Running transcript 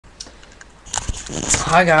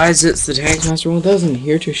Hi guys, it's the Taxmaster10o0's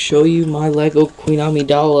here to show you my Lego Queen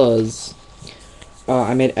Amidalas.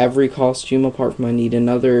 I made every costume apart from I need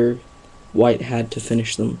another white hat to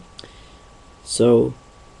finish them. So,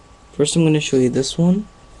 first I'm going to show you this one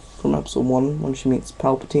from episode 1 when she meets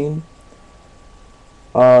Palpatine.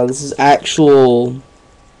 This is actual...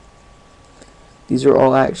 These are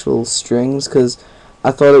all actual strings because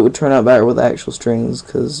I thought it would turn out better with actual strings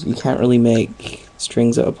because you can't really make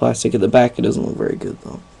strings out of plastic. At the back it doesn't look very good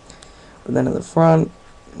though. But then at the front,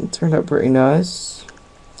 it turned out pretty nice.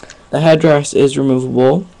 The headdress is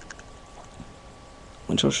removable,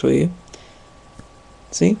 which I'll show you.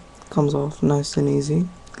 See? Comes off nice and easy.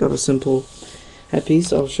 Got a simple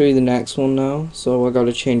headpiece. I'll show you the next one now. So I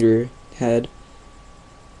gotta change her head.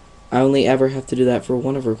 I only ever have to do that for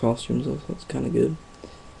one of her costumes, so that's kind of good.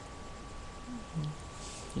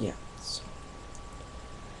 Yeah. So.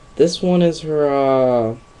 This one is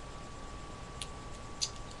her,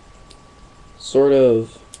 sort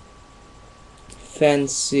of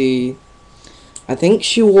fancy. I think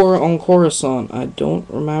she wore it on Coruscant. I don't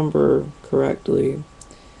remember correctly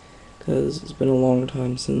because it's been a long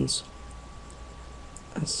time since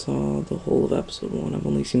I saw the whole of episode 1. I've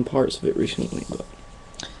only seen parts of it recently, but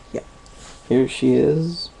yeah. Here she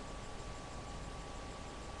is.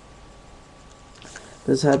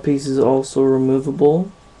 This headpiece is also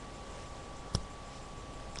removable.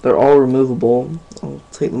 They're all removable. I'll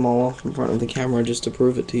take them all off in front of the camera just to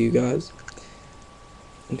prove it to you guys.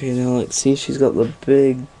 Okay, now let's see. She's got the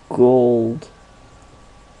big gold.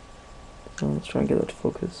 Oh, let's try and get that to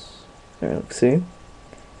focus. There, let's see.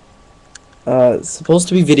 It's supposed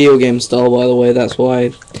to be video game style, by the way. That's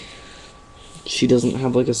why she doesn't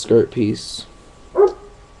have like a skirt piece.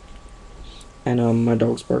 And my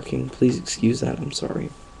dog's barking. Please excuse that. I'm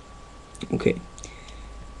sorry. Okay.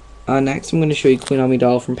 Next, I'm going to show you Queen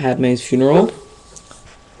Amidala from Padme's funeral.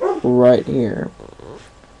 Right here.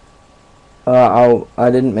 I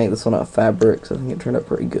didn't make this one out of fabric, so I think it turned out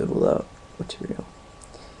pretty good without material.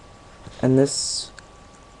 And this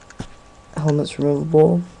helmet's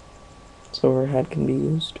removable, so her head can be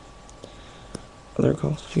used. Other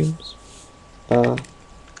costumes.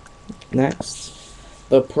 Next,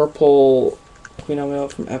 the purple Queen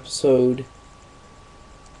Amidala from episode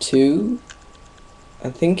 2. I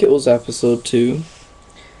think it was episode 2.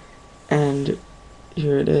 And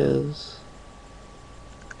here it is.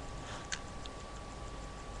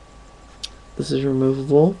 This is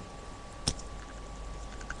removable.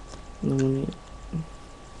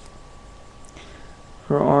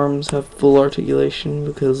 Her arms have full articulation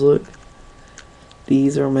because look,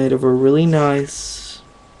 these are made of a really nice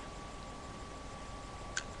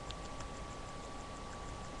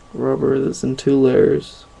rubber that's in 2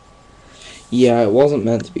 layers. Yeah, it wasn't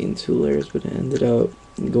meant to be in 2 layers, but it ended up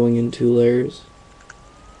going in 2 layers.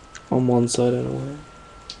 On one side anyway.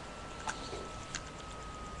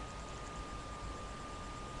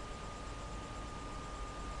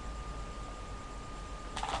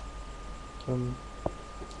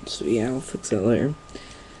 So yeah, I'll fix that later.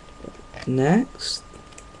 Next,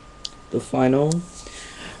 the final,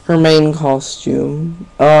 her main costume.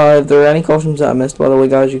 If there are any costumes that I missed, by the way,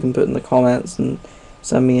 guys, you can put in the comments and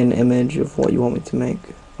send me an image of what you want me to make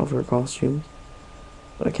of her costume.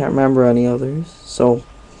 But I can't remember any others. So,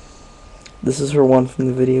 this is her one from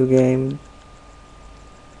the video game.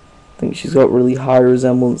 I think she's got really high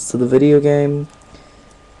resemblance to the video game.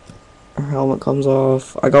 Her helmet comes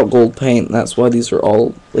off. I got gold paint, that's why these are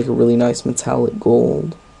all like a really nice metallic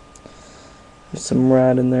gold. There's some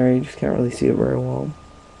red in there, you just can't really see it very well.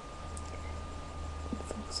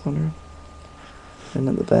 Focus on her. And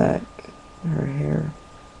at the back, her hair.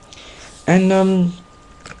 And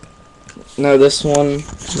now this one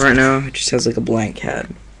right now it just has like a blank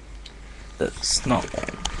head. That's not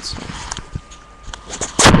blank. So.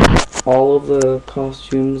 All of the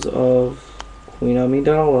costumes of Queen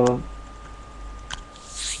Amidala.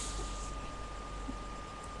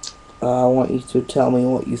 I want you to tell me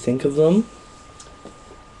what you think of them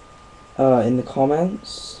in the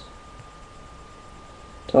comments.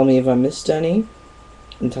 Tell me if I missed any,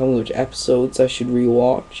 and tell me which episodes I should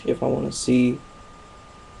rewatch if I want to see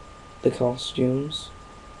the costumes.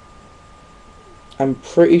 I'm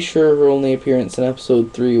pretty sure her only appearance in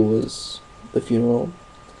episode 3 was the funeral.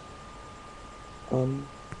 And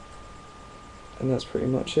that's pretty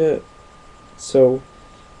much it. So,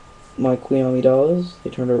 my Queen Amidalas, they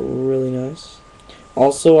turned out really nice.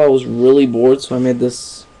 Also, I was really bored, so I made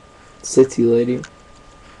this city lady.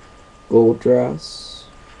 Gold dress.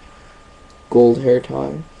 Gold hair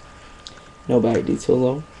tie. No back detail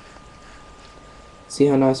though. See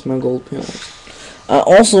how nice my gold paint was. I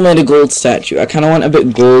also made a gold statue. I kind of went a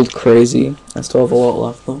bit gold crazy. I still have a lot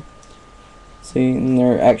left though. See, and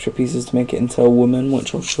there are extra pieces to make it into a woman,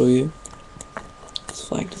 which I'll show you. This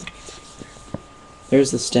flag doesn't need to be there.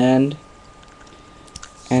 There's the stand.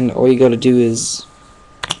 And all you gotta do is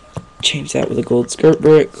change that with a gold skirt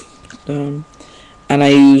brick. And I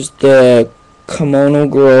used the kimono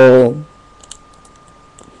girl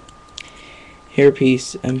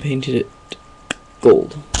hairpiece and painted it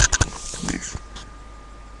gold.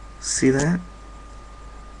 See that?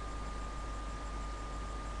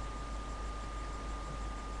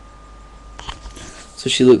 So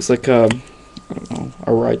she looks like I don't know,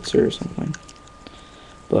 a Wrightser or something.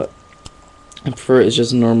 But I prefer it's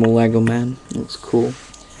just a normal Lego man. It looks cool.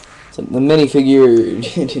 It's like the minifigure.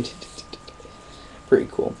 Pretty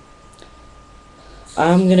cool.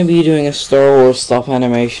 I'm gonna be doing a Star Wars stop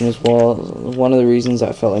animation as well. One of the reasons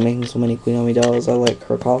I felt like making so many Queen Amidala, I like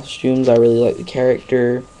her costumes. I really like the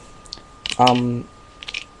character. And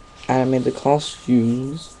I made the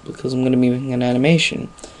costumes because I'm gonna be making an animation.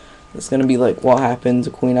 It's gonna be like what happened to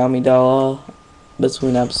Queen Amidala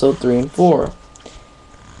between episode 3 and 4.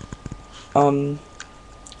 And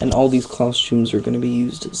all these costumes are gonna be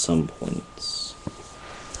used at some points.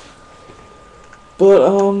 But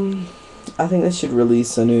I think they should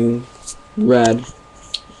release a new red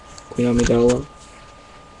Queen Amidala,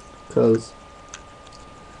 because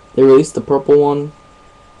they released the purple one,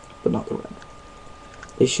 but not the red.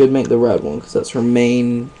 They should make the red one, because that's her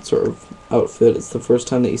main sort of outfit. It's the first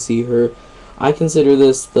time that you see her. I consider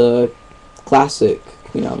this the classic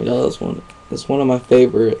Queen Amidala's one. It's one of my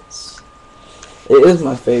favorites. It is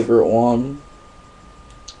my favorite one.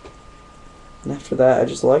 And after that, I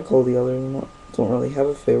just like all the others. I don't really have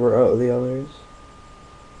a favorite out of the others.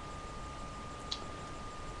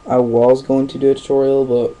 I was going to do a tutorial,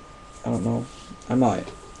 but I don't know. I might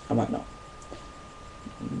not.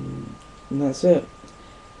 And that's it.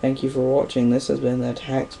 Thank you for watching. This has been the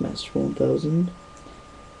Taxmaster1000.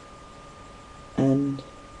 And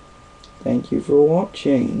thank you for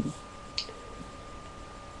watching.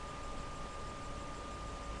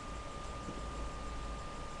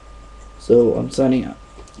 So I'm signing out.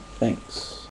 Thanks.